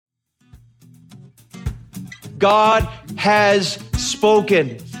God has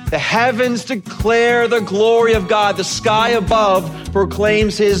spoken. The heavens declare the glory of God. The sky above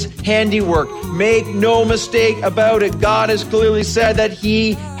proclaims his handiwork. Make no mistake about it. God has clearly said that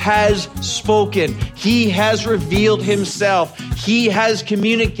he has spoken. He has revealed himself. He has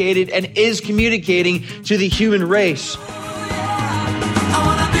communicated and is communicating to the human race.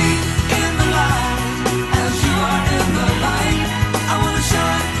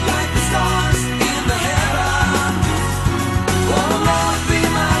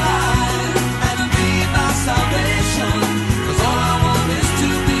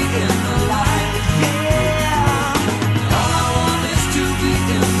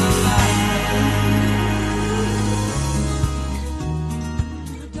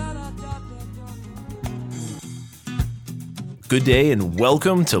 Good day and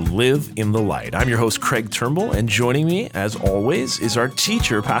welcome to Live in the Light. I'm your host, Craig Turnbull, and joining me, as always, is our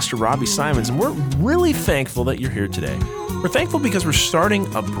teacher, Pastor Robbie Simons, and we're really thankful that you're here today. We're thankful because we're starting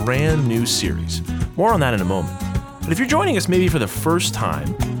a brand new series. More on that in a moment. But if you're joining us maybe for the first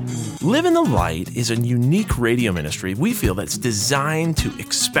time, Live in the Light is a unique radio ministry we feel that's designed to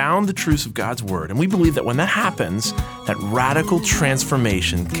expound the truths of God's Word, and we believe that when that happens, that radical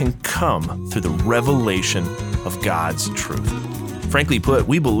transformation can come through the revelation of God's truth. Frankly put,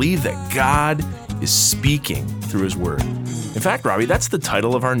 we believe that God is speaking through His Word. In fact, Robbie, that's the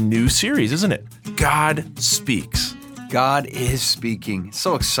title of our new series, isn't it? God Speaks. God is speaking.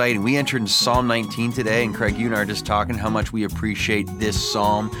 So exciting. We entered into Psalm 19 today, and Craig, you and I are just talking how much we appreciate this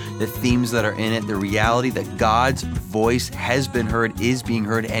psalm, the themes that are in it, the reality that God's voice has been heard, is being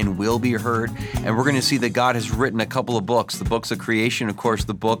heard, and will be heard. And we're going to see that God has written a couple of books, the books of creation, of course,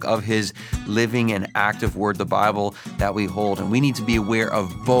 the book of His living and active Word, the Bible that we hold. And we need to be aware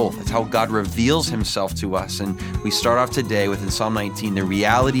of both. It's how God reveals Himself to us. And we start off today with, in Psalm 19, the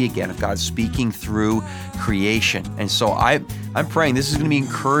reality again of God speaking through creation. And so I'm praying this is going to be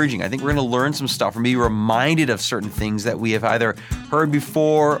encouraging. I think we're going to learn some stuff and be reminded of certain things that we have either heard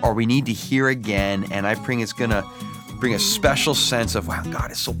before or we need to hear again. And I pray it's going to bring a special sense of, wow,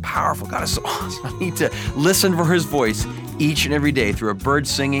 God is so powerful. God is so awesome. I need to listen for His voice each and every day through a bird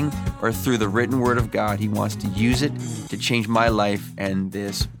singing or through the written Word of God. He wants to use it to change my life and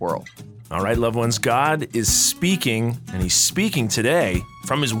this world. All right, loved ones, God is speaking, and He's speaking today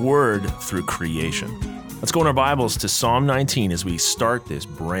from His Word through creation. Let's go in our Bibles to Psalm 19 as we start this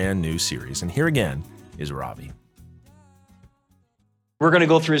brand new series. And here again is Robbie. We're going to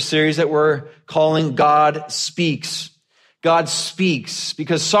go through a series that we're calling God Speaks. God Speaks,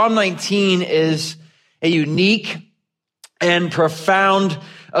 because Psalm 19 is a unique and profound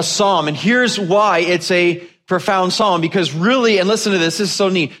psalm. And here's why it's a profound psalm, because really, and listen to this is so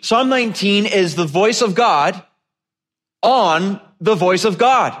neat. Psalm 19 is the voice of God on the voice of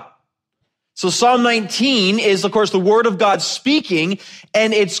God. So Psalm 19 is, of course, the Word of God speaking,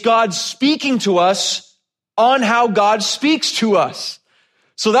 and it's God speaking to us on how God speaks to us.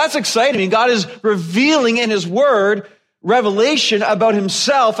 So that's exciting. I mean, God is revealing in His Word revelation about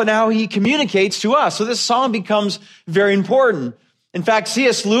Himself and how He communicates to us. So this psalm becomes very important. In fact,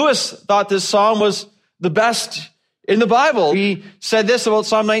 C.S. Lewis thought this psalm was the best in the Bible. He said this about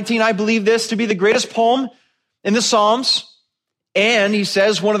Psalm 19, I believe this to be the greatest poem in the Psalms. And he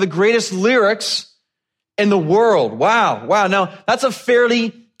says one of the greatest lyrics in the world. Wow. Now, that's a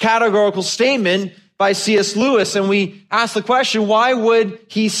fairly categorical statement by C.S. Lewis. And we ask the question, why would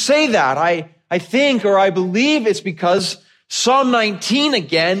he say that? I think, or I believe it's because Psalm 19,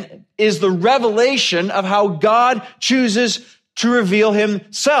 again, is the revelation of how God chooses to reveal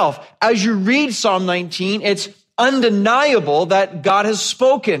Himself. As you read Psalm 19, it's undeniable that God has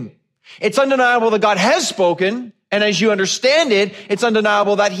spoken. It's undeniable that God has spoken. And as you understand it, it's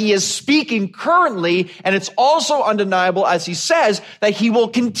undeniable that He is speaking currently, and it's also undeniable, as He says, that He will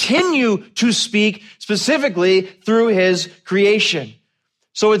continue to speak specifically through His creation.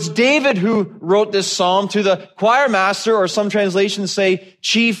 So it's David who wrote this psalm to the choir master, or some translations say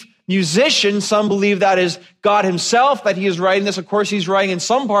chief musician. Some believe that is God Himself, that He is writing this. Of course, He's writing in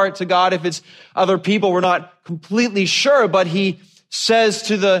some part to God. If it's other people, we're not completely sure, but he says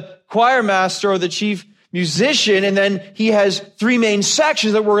to the choir master or the chief musician, and then he has three main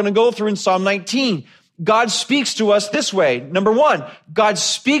sections that we're going to go through in Psalm 19. God speaks to us this way. Number one, God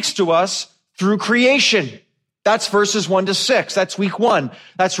speaks to us through creation. That's verses 1 to 6. That's week 1.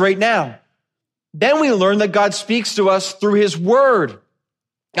 That's right now. Then we learn that God speaks to us through His Word.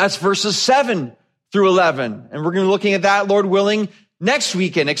 That's verses 7 through 11. And we're going to be looking at that, Lord willing, next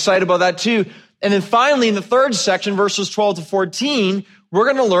weekend. Excited about that too. And then finally, in the third section, verses 12 to 14, we're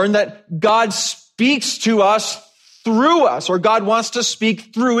going to learn that God speaks to us through us, or God wants to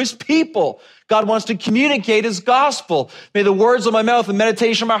speak through his people. God wants to communicate his gospel. May the words of my mouth and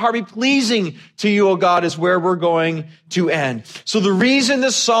meditation of my heart be pleasing to you, O God, is where we're going to end. So the reason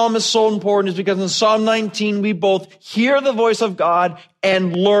this psalm is so important is because in Psalm 19, we both hear the voice of God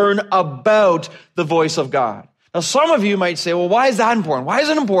and learn about the voice of God. Now, some of you might say, well, why is that important? Why is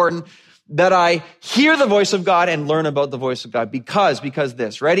it important that I hear the voice of God and learn about the voice of God? Because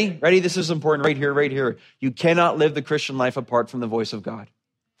this. Ready? This is important right here. You cannot live the Christian life apart from the voice of God.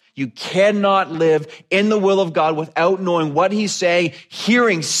 You cannot live in the will of God without knowing what he's saying,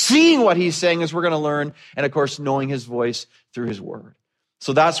 seeing what he's saying, as we're going to learn, and of course, knowing his voice through his word.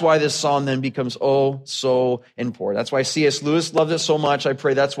 So that's why this psalm then becomes so important. That's why C.S. Lewis loved it so much. I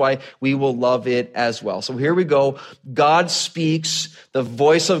pray that's why we will love it as well. So here we go. God speaks, the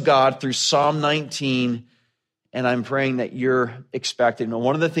voice of God through Psalm 19. And I'm praying that you're expecting. Now,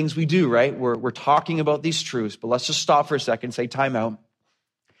 one of the things we do, right? We're talking about these truths, but let's just stop for a second, say time out,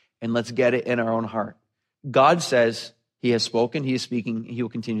 and let's get it in our own heart. God says he has spoken, he is speaking, he will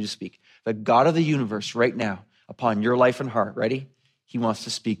continue to speak. The God of the universe right now, upon your life and heart, ready? He wants to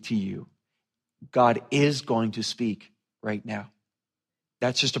speak to you. God is going to speak right now.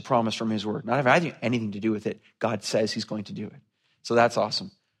 That's just a promise from his word. Not having anything to do with it. God says he's going to do it. So that's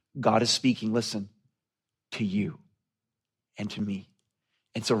awesome. God is speaking, listen, to you and to me.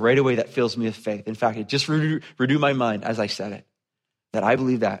 And so right away that fills me with faith. In fact, it just renewed my mind as I said it, that I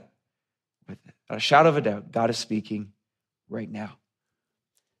believe that without a shadow of a doubt, God is speaking right now.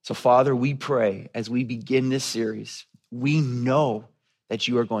 So Father, we pray as we begin this series, we know that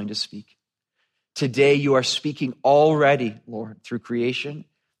you are going to speak. Today you are speaking already, Lord, through creation,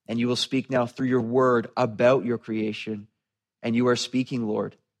 and you will speak now through your word about your creation. And you are speaking,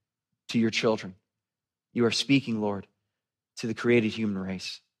 Lord, to your children. You are speaking, Lord, to the created human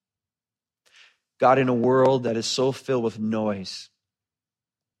race. God, in a world that is so filled with noise,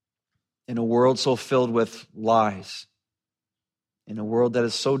 in a world so filled with lies, in a world that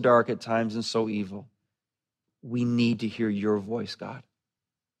is so dark at times and so evil, we need to hear your voice, God.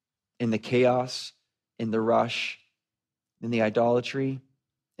 In the chaos, in the rush, in the idolatry,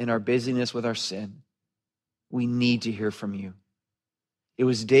 in our busyness with our sin, we need to hear from you. It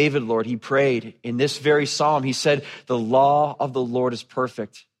was David, Lord, he prayed in this very psalm. He said, the law of the Lord is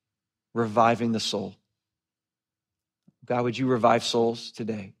perfect, reviving the soul. God, would you revive souls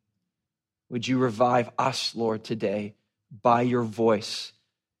today? Would you revive us, Lord, today by your voice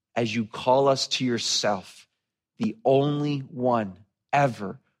as you call us to yourself, the only one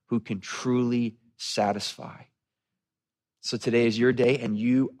ever who can truly satisfy. So today is your day and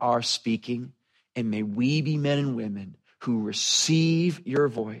you are speaking, and may we be men and women who receive your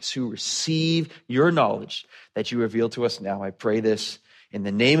voice, who receive your knowledge that you reveal to us now. I pray this in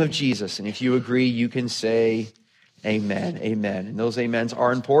the name of Jesus. And if you agree, you can say amen, amen. And those amens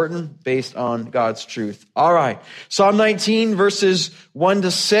are important based on God's truth. All right. Psalm 19, verses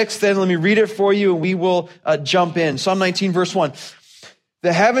 1-6. Then let me read it for you and we will jump in. Psalm 19, verse 1.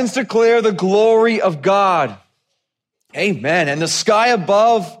 The heavens declare the glory of God. Amen. And the sky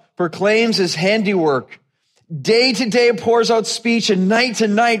above proclaims his handiwork. Day to day pours out speech, and night to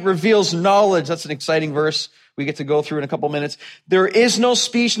night reveals knowledge. That's an exciting verse we get to go through in a couple minutes. There is no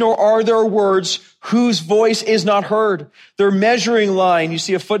speech, nor are there words whose voice is not heard. Their measuring line, you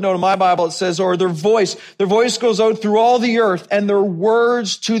see a footnote in my Bible, it says, or their voice goes out through all the earth, and their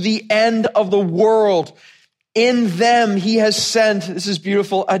words to the end of the world. In them he has sent, this is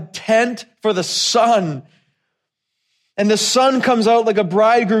beautiful, a tent for the sun. And the sun comes out like a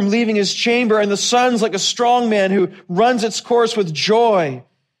bridegroom leaving his chamber, and the sun's like a strong man who runs its course with joy.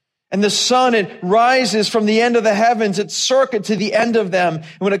 And the sun, it rises from the end of the heavens, its circuit to the end of them.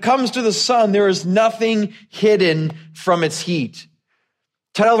 And when it comes to the sun, there is nothing hidden from its heat.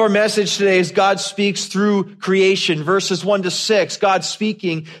 Title of our message today is God Speaks Through Creation, verses 1-6, God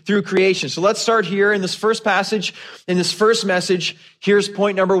speaking through creation. So let's start here in this first passage, in this first message. Here's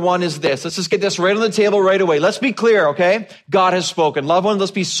point number 1 is this. Let's just get this right on the table right away. Let's be clear, okay? God has spoken. Loved ones,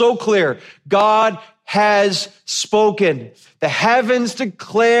 let's be so clear. God has spoken. The heavens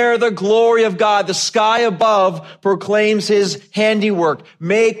declare the glory of God. The sky above proclaims his handiwork.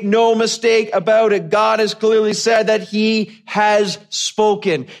 Make no mistake about it. God has clearly said that he has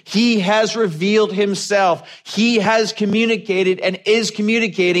spoken. He has revealed himself. He has communicated and is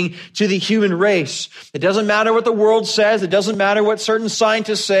communicating to the human race. It doesn't matter what the world says. It doesn't matter what certain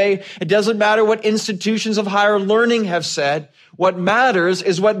scientists say. It doesn't matter what institutions of higher learning have said. What matters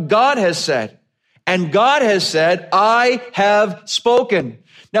is what God has said. And God has said, I have spoken.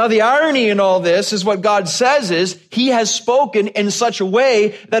 Now, the irony in all this is what God says is he has spoken in such a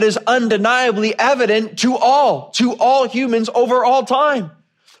way that is undeniably evident to all humans over all time.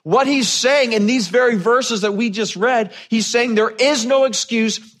 What he's saying in these very verses that we just read, he's saying there is no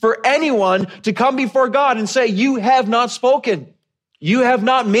excuse for anyone to come before God and say, you have not spoken. You have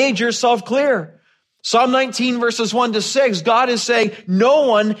not made yourself clear. Psalm 19 verses 1-6, God is saying, no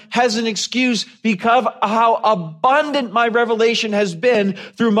one has an excuse because of how abundant my revelation has been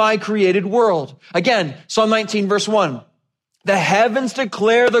through my created world. Again, Psalm 19 verse 1, the heavens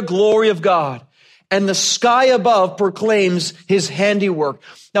declare the glory of God, and the sky above proclaims his handiwork.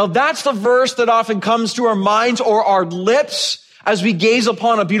 Now that's the verse that often comes to our minds or our lips as we gaze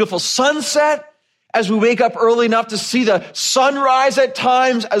upon a beautiful sunset, as we wake up early enough to see the sunrise at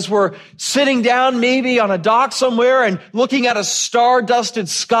times, as we're sitting down maybe on a dock somewhere and looking at a star-dusted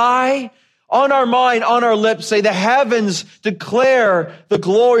sky. On our mind, on our lips, say the heavens declare the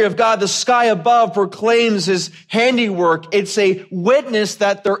glory of God. The sky above proclaims his handiwork. It's a witness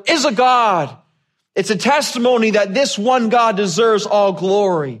that there is a God. It's a testimony that this one God deserves all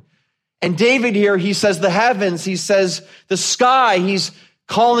glory. And David here, he says the heavens, he says the sky, he's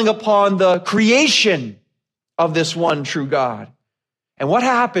calling upon the creation of this one true God. And what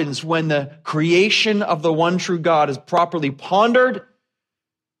happens when the creation of the one true God is properly pondered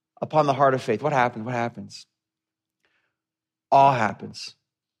upon the heart of faith? What happens? What happens? Awe happens.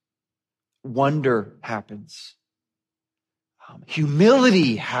 Wonder happens.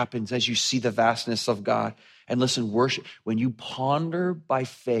 Humility happens as you see the vastness of God. And listen, worship, when you ponder by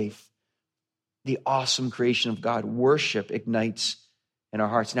faith the awesome creation of God, worship ignites in our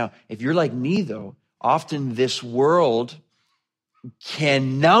hearts. Now, if you're like me, though, often this world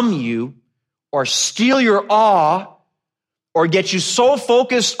can numb you or steal your awe or get you so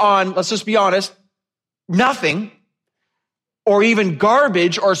focused on, let's just be honest, nothing, or even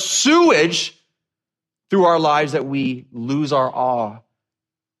garbage or sewage through our lives that we lose our awe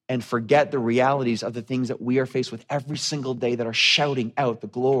and forget the realities of the things that we are faced with every single day that are shouting out the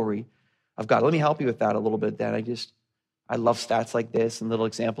glory of God. Let me help you with that a little bit, Dan. I love stats like this and little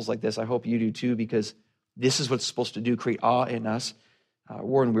examples like this. I hope you do too, because this is what's supposed to do, create awe in us.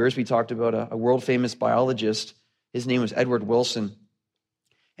 Warren Wiersbe talked about a world-famous biologist. His name was Edward Wilson.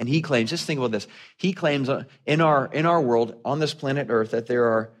 And he claims, just think about this, he claims in our world, on this planet Earth, that there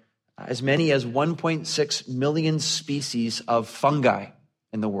are as many as 1.6 million species of fungi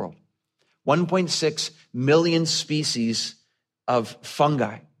in the world. 1.6 million species of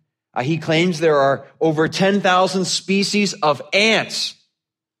fungi. He claims there are over 10,000 species of ants.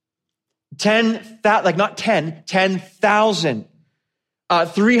 10,000.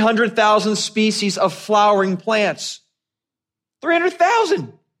 300,000 species of flowering plants.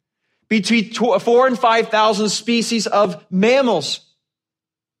 300,000. Between 4,000 and 5,000 species of mammals.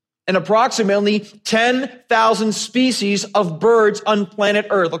 And approximately 10,000 species of birds on planet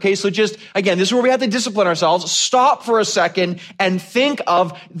Earth. Okay, so just, again, this is where we have to discipline ourselves. Stop for a second and think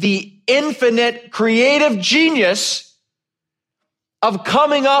of the infinite creative genius of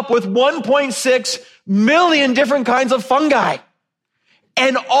coming up with 1.6 million different kinds of fungi.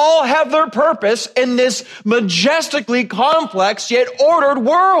 And all have their purpose in this majestically complex yet ordered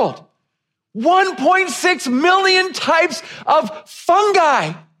world. 1.6 million types of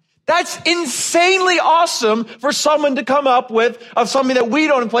fungi. That's insanely awesome for someone to come up with of something that we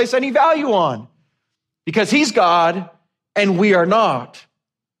don't place any value on. Because he's God and we are not.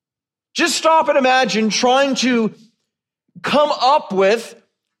 Just stop and imagine trying to come up with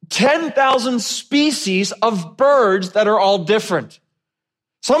 10,000 species of birds that are all different.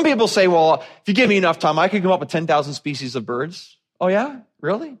 Some people say, well, if you give me enough time, I could come up with 10,000 species of birds. Oh yeah?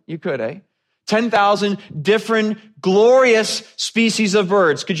 Really? You could, eh? 10,000 different glorious species of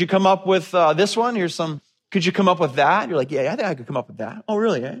birds. Could you come up with this one? Here's some. Could you come up with that? You're like, yeah, I think I could come up with that. Oh,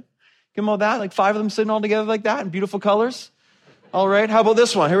 really, eh? Come up with that? Like 5 of them sitting all together like that in beautiful colors? All right, how about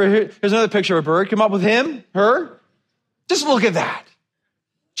this one? Here's another picture of a bird. Come up with him, her. Just look at that.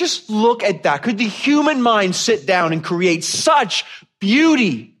 Just look at that. Could the human mind sit down and create such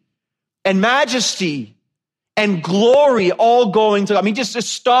beauty and majesty and glory all going to, just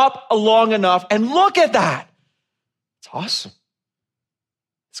stop long enough and look at that. It's awesome.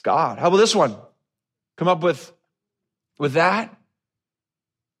 It's God. How about this one? Come up with that?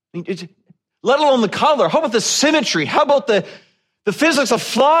 Let alone the color. How about the symmetry? How about the physics of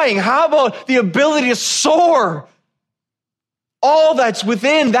flying? How about the ability to soar? All that's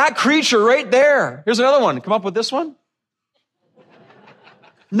within that creature right there. Here's another one. Come up with this one.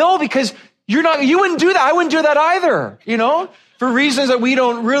 No, because you wouldn't do that. I wouldn't do that either. for reasons that we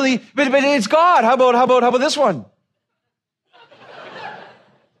don't really, but it's God. How about this one?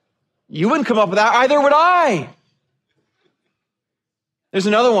 You wouldn't come up with that, either would I. There's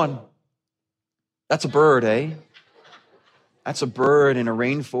another one. That's a bird, eh? That's a bird in a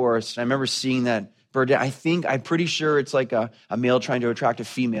rainforest. I remember seeing that bird. I'm pretty sure it's like a male trying to attract a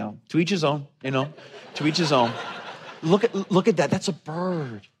female. To each his own, to each his own. Look at that. That's a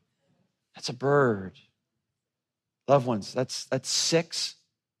bird. That's a bird. Loved ones, that's 6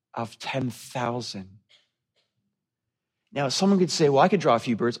 of 10,000. Now, someone could say, well, I could draw a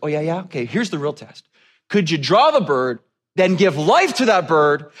few birds. Oh, yeah. Okay, here's the real test. Could you draw the bird, then give life to that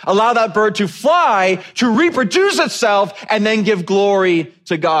bird, allow that bird to fly, to reproduce itself, and then give glory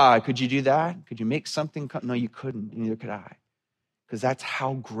to God? Could you do that? Could you make something? No, you couldn't. Neither could I. Because that's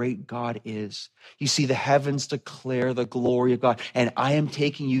how great God is. You see, the heavens declare the glory of God. And I am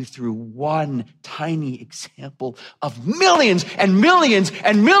taking you through one tiny example of millions and millions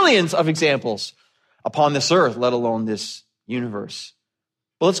and millions of examples upon this earth, let alone this universe.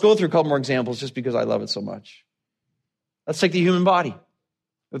 But let's go through a couple more examples just because I love it so much. Let's take the human body.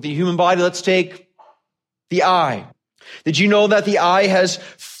 With the human body, let's take the eye. Did you know that the eye has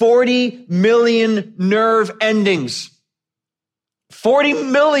 40 million nerve endings? 40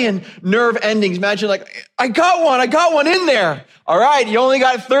 million nerve endings. Imagine I got one in there. All right, you only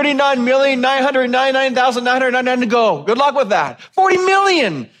got 39,999,999 to go. Good luck with that. 40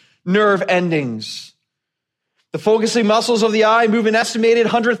 million nerve endings. The focusing muscles of the eye move an estimated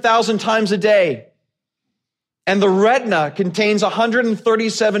 100,000 times a day. And the retina contains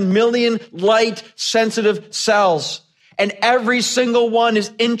 137 million light-sensitive cells. And every single one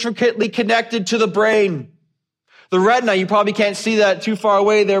is intricately connected to the brain. The retina, you probably can't see that too far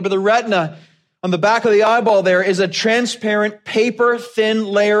away there, but the retina on the back of the eyeball there is a transparent, paper-thin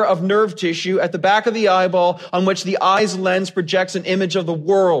layer of nerve tissue at the back of the eyeball on which the eye's lens projects an image of the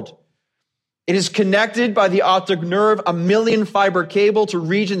world. It is connected by the optic nerve, a million fiber cable, to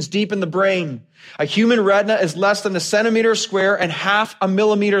regions deep in the brain. A human retina is less than a centimeter square and half a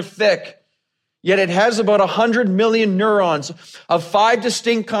millimeter thick. Yet it has about 100 million neurons of 5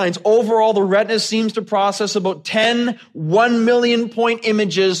 distinct kinds. Overall, the retina seems to process about 10 1 million point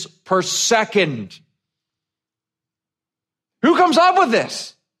images per second. Who comes up with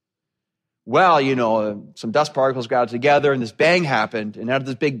this? Well, some dust particles got together and this bang happened. And out of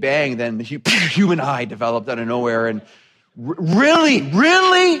this big bang, then the human eye developed out of nowhere. And really,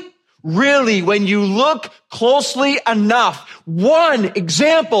 when you look closely enough, one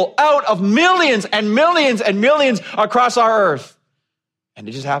example out of millions and millions and millions across our earth. And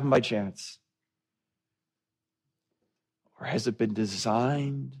it just happened by chance. Or has it been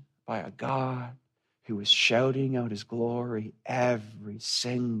designed by a God who is shouting out his glory every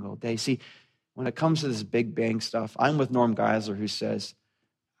single day? See, when it comes to this Big Bang stuff, I'm with Norm Geisler, who says,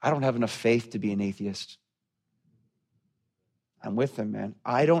 I don't have enough faith to be an atheist. I'm with him, man.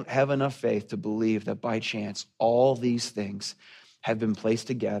 I don't have enough faith to believe that by chance all these things have been placed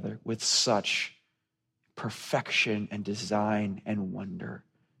together with such perfection and design and wonder.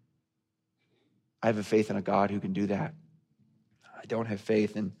 I have a faith in a God who can do that. I don't have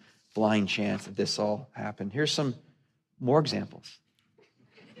faith in blind chance that this all happened. Here's some more examples.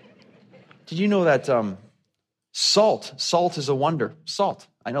 Did you know that salt is a wonder? Salt.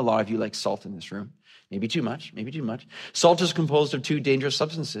 I know a lot of you like salt in this room. Maybe too much. Salt is composed of 2 dangerous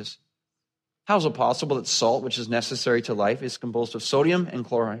substances. How is it possible that salt, which is necessary to life, is composed of sodium and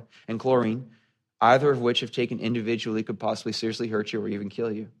chlorine, either of which, if taken individually, could possibly seriously hurt you or even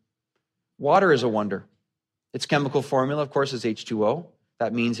kill you? Water is a wonder. Its chemical formula, of course, is H2O.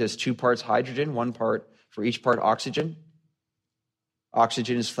 That means it has 2 parts hydrogen, 1 part for each part oxygen.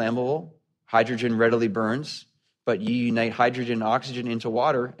 Oxygen is flammable. Hydrogen readily burns, but you unite hydrogen and oxygen into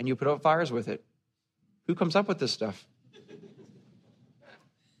water and you put out fires with it. Who comes up with this stuff?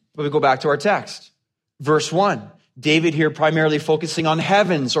 But we go back to our text. Verse 1. David here primarily focusing on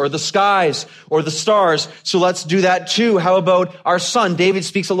heavens or the skies or the stars. So let's do that too. How about our sun? David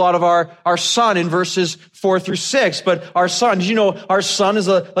speaks a lot of our sun in verses 4 through 6. But our sun, did you know our sun is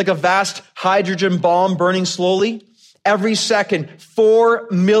like a vast hydrogen bomb burning slowly? Every second, 4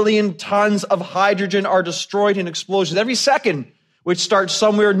 million tons of hydrogen are destroyed in explosions. Every second, which starts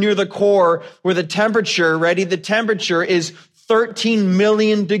somewhere near the core where the temperature is 13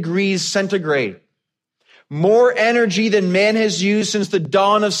 million degrees centigrade. More energy than man has used since the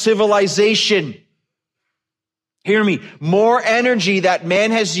dawn of civilization. Hear me. More energy that man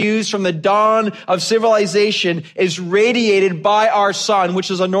has used from the dawn of civilization is radiated by our sun,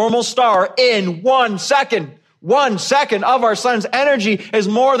 which is a normal star, in 1 second. 1 second of our sun's energy is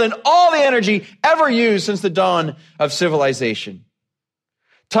more than all the energy ever used since the dawn of civilization.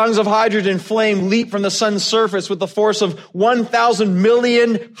 Tons of hydrogen flame leap from the sun's surface with the force of 1,000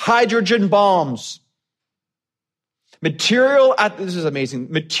 million hydrogen bombs. This is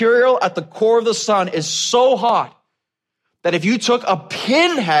amazing. Material at the core of the sun is so hot that if you took a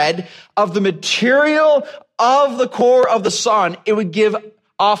pinhead of the material of the core of the sun, it would give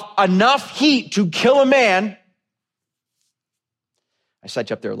off enough heat to kill a man. I set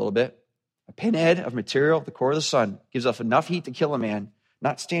you up there a little bit. A pinhead of material at the core of the sun gives off enough heat to kill a man,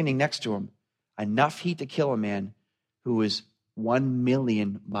 not standing next to him, enough heat to kill a man who is 1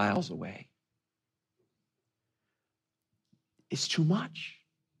 million miles away. It's too much.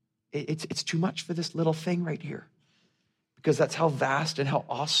 It's too much for this little thing right here, because that's how vast and how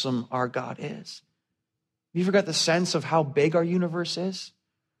awesome our God is. Have you ever got the sense of how big our universe is?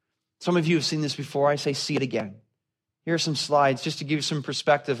 Some of you have seen this before. I say, see it again. Here are some slides just to give you some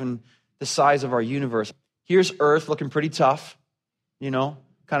perspective on the size of our universe. Here's Earth looking pretty tough, kind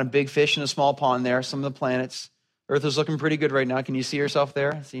of big fish in a small pond there, some of the planets. Earth is looking pretty good right now. Can you see yourself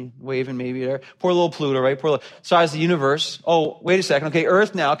there? See, waving maybe there. Poor little Pluto, right? Poor little size of the universe. Oh, wait a second. Okay,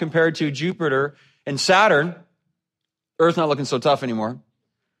 Earth now compared to Jupiter and Saturn. Earth not looking so tough anymore.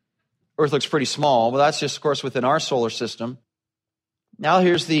 Earth looks pretty small. Well, that's just, of course, within our solar system. Now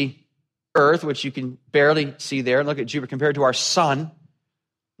here's the Earth, which you can barely see there. And look at Jupiter compared to our sun.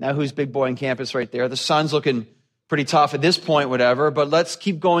 Now who's big boy on campus right there? The sun's looking pretty tough at this point, whatever. But let's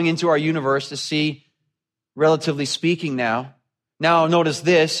keep going into our universe to see, relatively speaking now. Now notice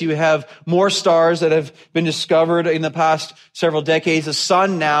this. You have more stars that have been discovered in the past several decades. The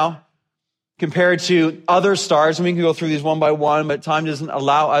sun now, compared to other stars, and we can go through these one by one, but time doesn't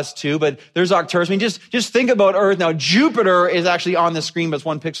allow us to. But there's Arcturus. I mean, just think about Earth. Now, Jupiter is actually on the screen, but it's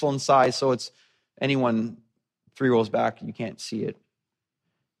 1 pixel in size, so it's anyone 3 rows back, you can't see it.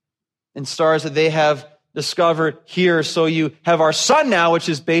 And stars that they have discovered here. So you have our sun now, which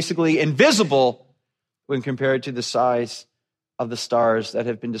is basically invisible when compared to the size of the stars that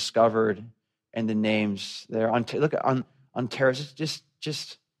have been discovered and the names there. Look at Antares, just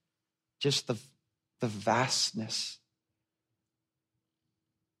the vastness.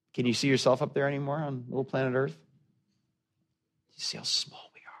 Can you see yourself up there anymore on little planet Earth? Do you see how small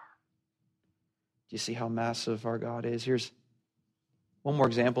we are? Do you see how massive our God is? Here's one more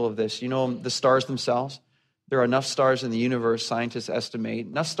example of this. The stars themselves. There are enough stars in the universe, scientists estimate,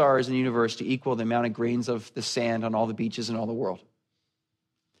 enough stars in the universe to equal the amount of grains of the sand on all the beaches in all the world.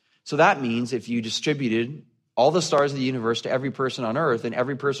 So that means if you distributed all the stars of the universe to every person on Earth, and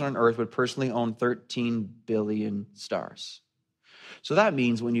every person on Earth would personally own 13 billion stars. So that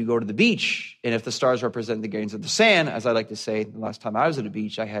means when you go to the beach, and if the stars represent the grains of the sand, as I like to say, the last time I was at a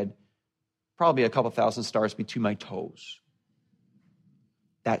beach, I had probably a couple thousand stars between my toes.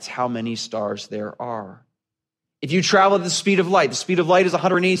 That's how many stars there are. If you travel at the speed of light is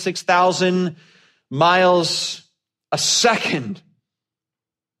 186,000 miles a second.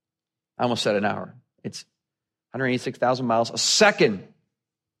 I almost said an hour. It's 186,000 miles a second.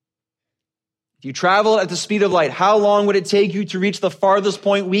 If you travel at the speed of light, how long would it take you to reach the farthest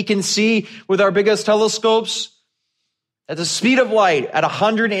point we can see with our biggest telescopes? At the speed of light, at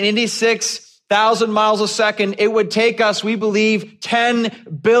 186,000 miles a second, it would take us, we believe,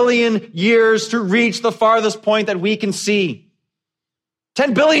 10 billion years to reach the farthest point that we can see.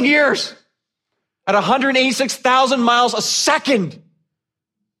 10 billion years at 186,000 miles a second.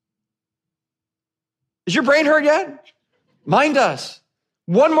 Is your brain hurt yet? Mine does.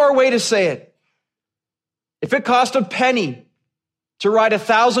 One more way to say it. If it cost a penny to ride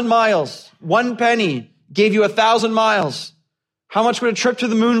 1,000 miles, 1 penny gave you 1,000 miles, how much would a trip to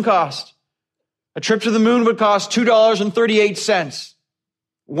the moon cost? A trip to the moon would cost $2.38.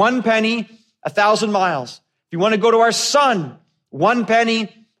 1 penny, 1,000 miles. If you want to go to our sun, 1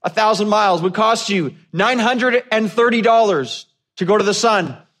 penny, 1,000 miles would cost you $930 to go to the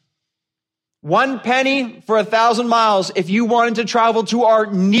sun. 1 penny for 1,000 miles if you wanted to travel to our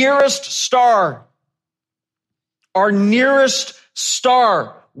nearest star. Our nearest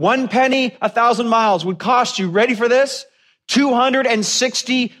star. 1 penny, 1,000 miles would cost you, ready for this?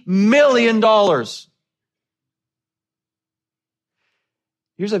 $260 million.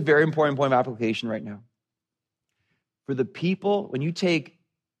 Here's a very important point of application right now. For the people, when you take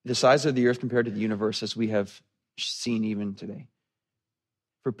the size of the earth compared to the universe, as we have seen even today,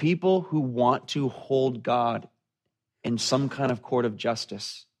 for people who want to hold God in some kind of court of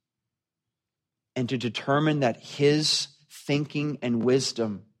justice and to determine that his thinking and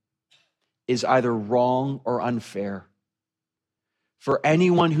wisdom is either wrong or unfair, for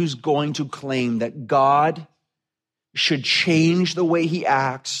anyone who's going to claim that God should change the way he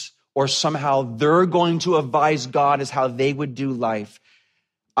acts, or somehow they're going to advise God as how they would do life.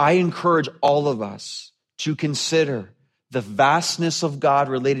 I encourage all of us to consider the vastness of God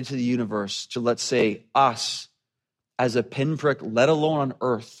related to the universe, to, let's say, us as a pinprick, let alone on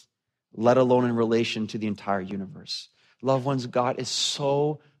earth, let alone in relation to the entire universe. Loved ones, God is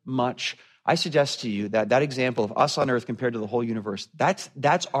so much. I suggest to you that that example of us on earth compared to the whole universe, that's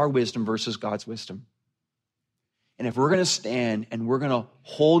our wisdom versus God's wisdom. And if we're going to stand and we're going to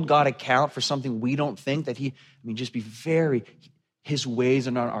hold God account for something we don't think that just be his ways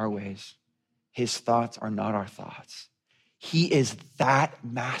are not our ways. His thoughts are not our thoughts. He is that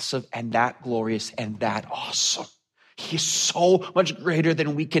massive and that glorious and that awesome. He is so much greater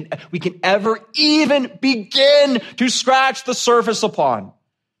than we can ever even begin to scratch the surface upon.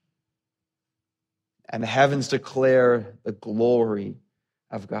 And the heavens declare the glory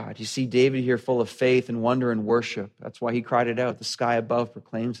of God. You see David here full of faith and wonder and worship. That's why he cried it out. The sky above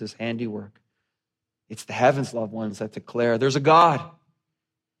proclaims his handiwork. It's the heavens, loved ones, that declare there's a God,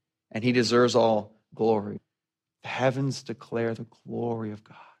 and he deserves all glory. The heavens declare the glory of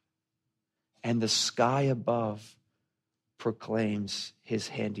God, and the sky above proclaims his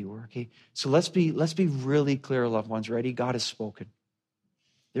handiwork. Okay? So let's be really clear, loved ones. Ready? God has spoken.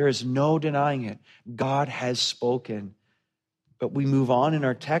 There is no denying it. God has spoken. But we move on in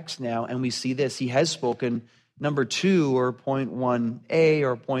our text now, and we see this. He has spoken. Number 2, or point 1a,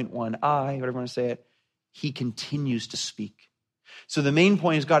 or point 1I, whatever you want to say it, he continues to speak. So the main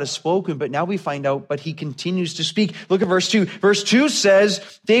point is God has spoken, but now we find out, but he continues to speak. Look at verse 2. Verse 2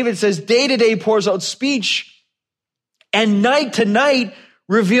 says, David says, day to day pours out speech, and night to night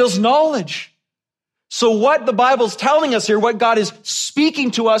reveals knowledge. So what the Bible's telling us here, what God is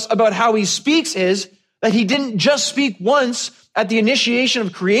speaking to us about how he speaks, is that he didn't just speak once at the initiation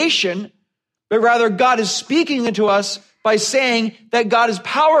of creation, but rather God is speaking to us by saying that God is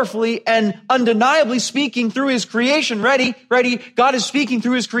powerfully and undeniably speaking through his creation. Ready? God is speaking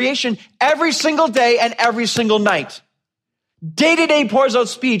through his creation every single day and every single night. Day to day pours out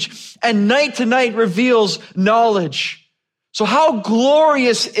speech, and night to night reveals knowledge. So how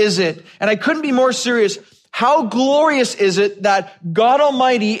glorious is it? And I couldn't be more serious. How glorious is it that God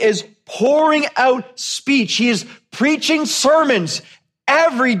Almighty is pouring out speech? He is preaching sermons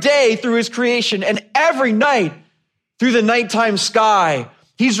every day through his creation, and every night through the nighttime sky.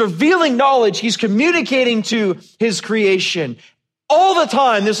 He's revealing knowledge. He's communicating to his creation. All the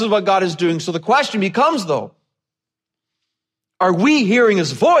time, this is what God is doing. So the question becomes, though, are we hearing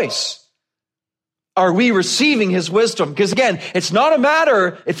his voice? Are we receiving his wisdom? Because again, it's not a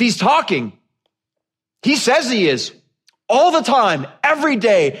matter if he's talking. He says he is all the time, every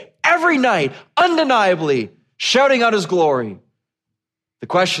day, every night, undeniably shouting out his glory. The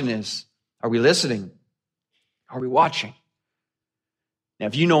question is, are we listening? Are we watching? Now,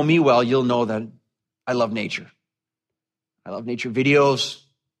 if you know me well, you'll know that I love nature. I love nature videos.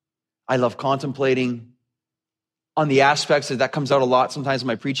 I love contemplating on the aspects that comes out a lot sometimes in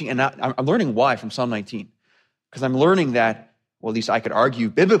my preaching. And I'm learning why from Psalm 19. Because I'm learning that, well, at least I could argue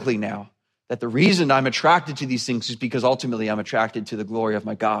biblically now, that the reason I'm attracted to these things is because ultimately I'm attracted to the glory of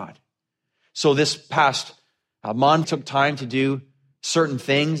my God. So this past month took time to do certain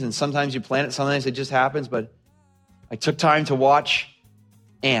things, and sometimes you plan it, sometimes it just happens, but I took time to watch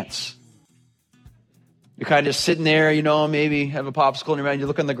ants. You're kind of just sitting there, maybe have a popsicle in your mouth, you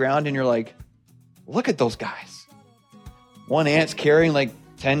look on the ground and you're like, look at those guys. One ant's carrying like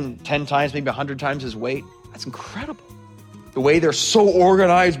 10 times, maybe 100 times his weight. That's incredible. The way they're so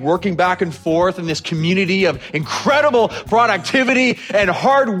organized, working back and forth in this community of incredible productivity and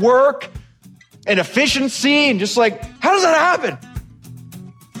hard work and efficiency, and just like, how does that happen?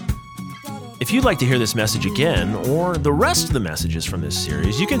 If you'd like to hear this message again, or the rest of the messages from this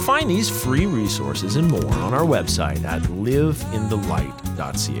series, you can find these free resources and more on our website at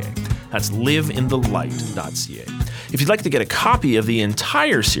liveinthelight.ca. That's liveinthelight.ca. If you'd like to get a copy of the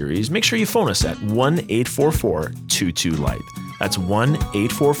entire series, make sure you phone us at 1-844-22-LIGHT. That's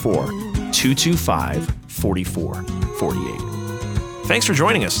 1-844-225-4448. Thanks for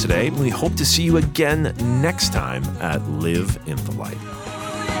joining us today. We hope to see you again next time at Live in the Light.